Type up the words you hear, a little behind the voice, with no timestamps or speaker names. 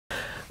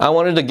I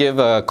wanted to give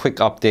a quick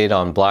update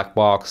on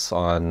Blackbox,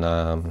 on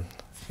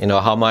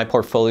how my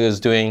portfolio is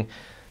doing,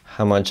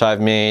 how much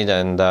I've made,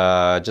 and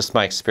just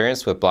my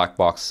experience with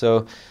Blackbox.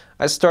 So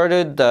I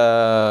started,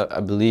 I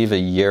believe, a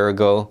year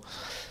ago,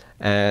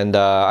 and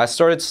I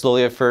started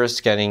slowly at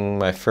first, getting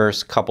my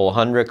first couple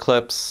hundred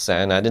clips,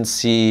 and I didn't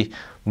see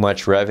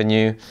much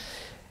revenue.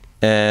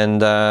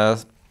 And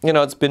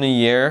it's been a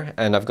year,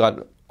 and I've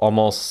got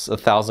almost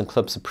 1,000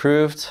 clips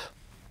approved.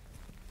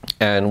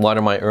 And what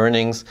are my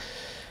earnings?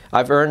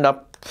 I've earned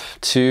up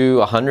to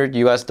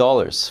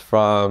 $100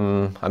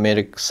 from, I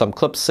made some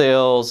clip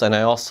sales, and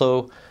I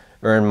also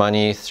earned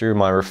money through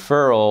my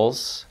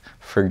referrals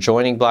for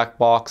joining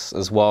Blackbox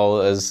as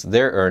well as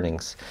their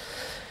earnings.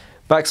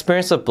 My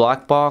experience with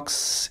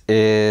Blackbox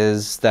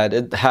is that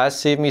it has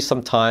saved me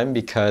some time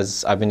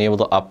because I've been able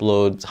to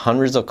upload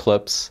hundreds of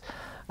clips.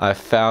 I've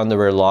found a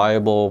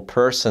reliable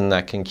person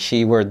that can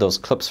keyword those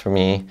clips for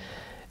me,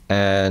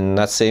 and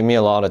that saved me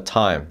a lot of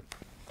time.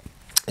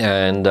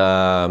 And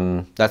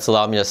that's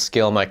allowed me to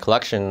scale my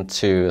collection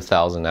to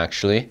 1,000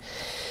 actually.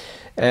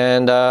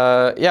 And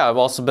yeah, I've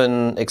also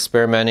been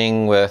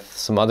experimenting with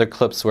some other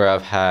clips where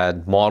I've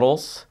had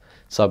models.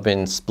 So I've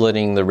been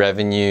splitting the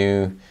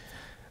revenue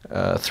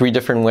 3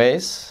 different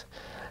ways.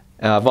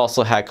 I've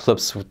also had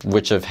clips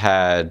which have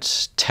had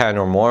 10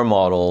 or more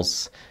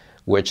models,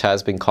 which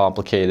has been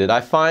complicated.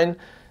 I find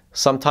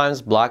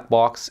sometimes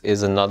Blackbox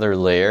is another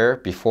layer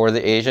before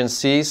the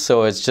agency,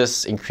 so it's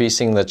just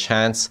increasing the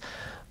chance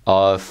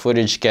of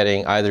footage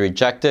getting either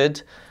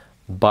rejected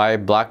by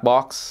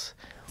Blackbox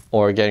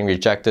or getting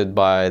rejected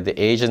by the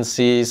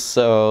agencies.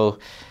 So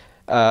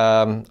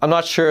I'm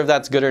not sure if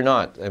that's good or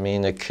not. I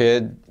mean, it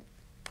could,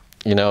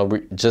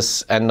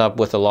 just end up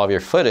with a lot of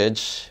your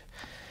footage,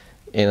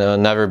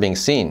 never being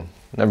seen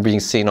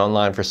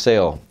online for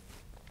sale.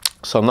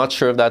 So I'm not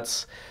sure if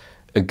that's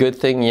a good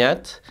thing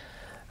yet.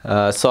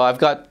 So I've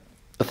got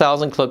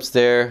 1,000 clips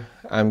there.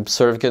 I'm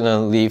sort of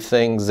gonna leave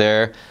things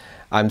there.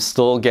 I'm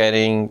still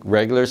getting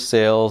regular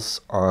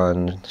sales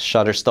on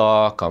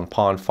Shutterstock, on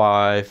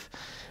Pond5,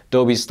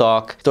 Adobe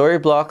Stock.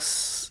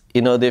 Storyblocks,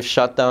 they've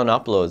shut down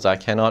uploads. I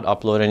cannot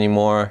upload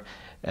anymore.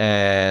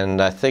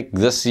 And I think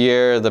this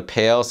year the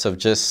payouts have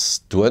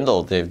just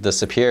dwindled. They've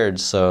disappeared.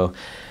 So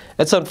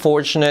it's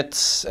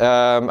unfortunate.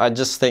 I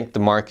just think the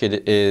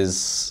market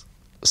is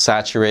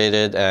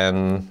saturated,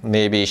 and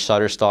maybe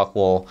Shutterstock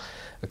will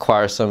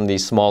acquire some of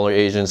these smaller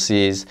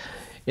agencies.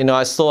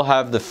 I still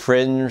have the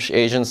fringe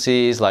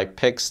agencies like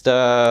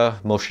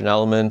Pixta, Motion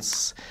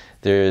Elements.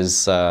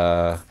 There's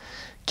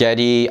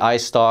Getty,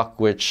 iStock,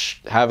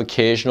 which have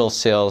occasional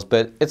sales,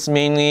 but it's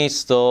mainly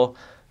still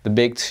the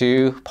big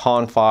 2,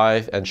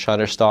 Pond5 and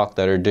Shutterstock,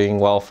 that are doing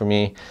well for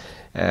me.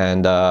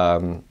 And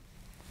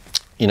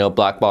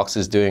Blackbox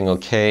is doing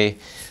okay.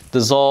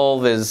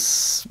 Dissolve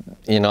is,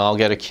 I'll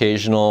get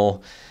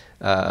occasional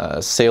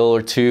sale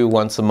or 2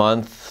 once a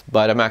month,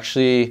 but I'm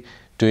actually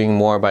doing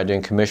more by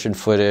doing commission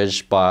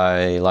footage,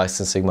 by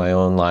licensing my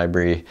own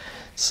library.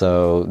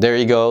 So there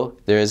you go.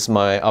 There's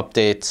my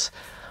update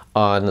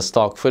on the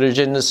stock footage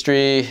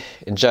industry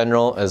in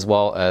general, as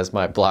well as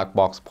my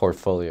Blackbox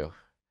portfolio.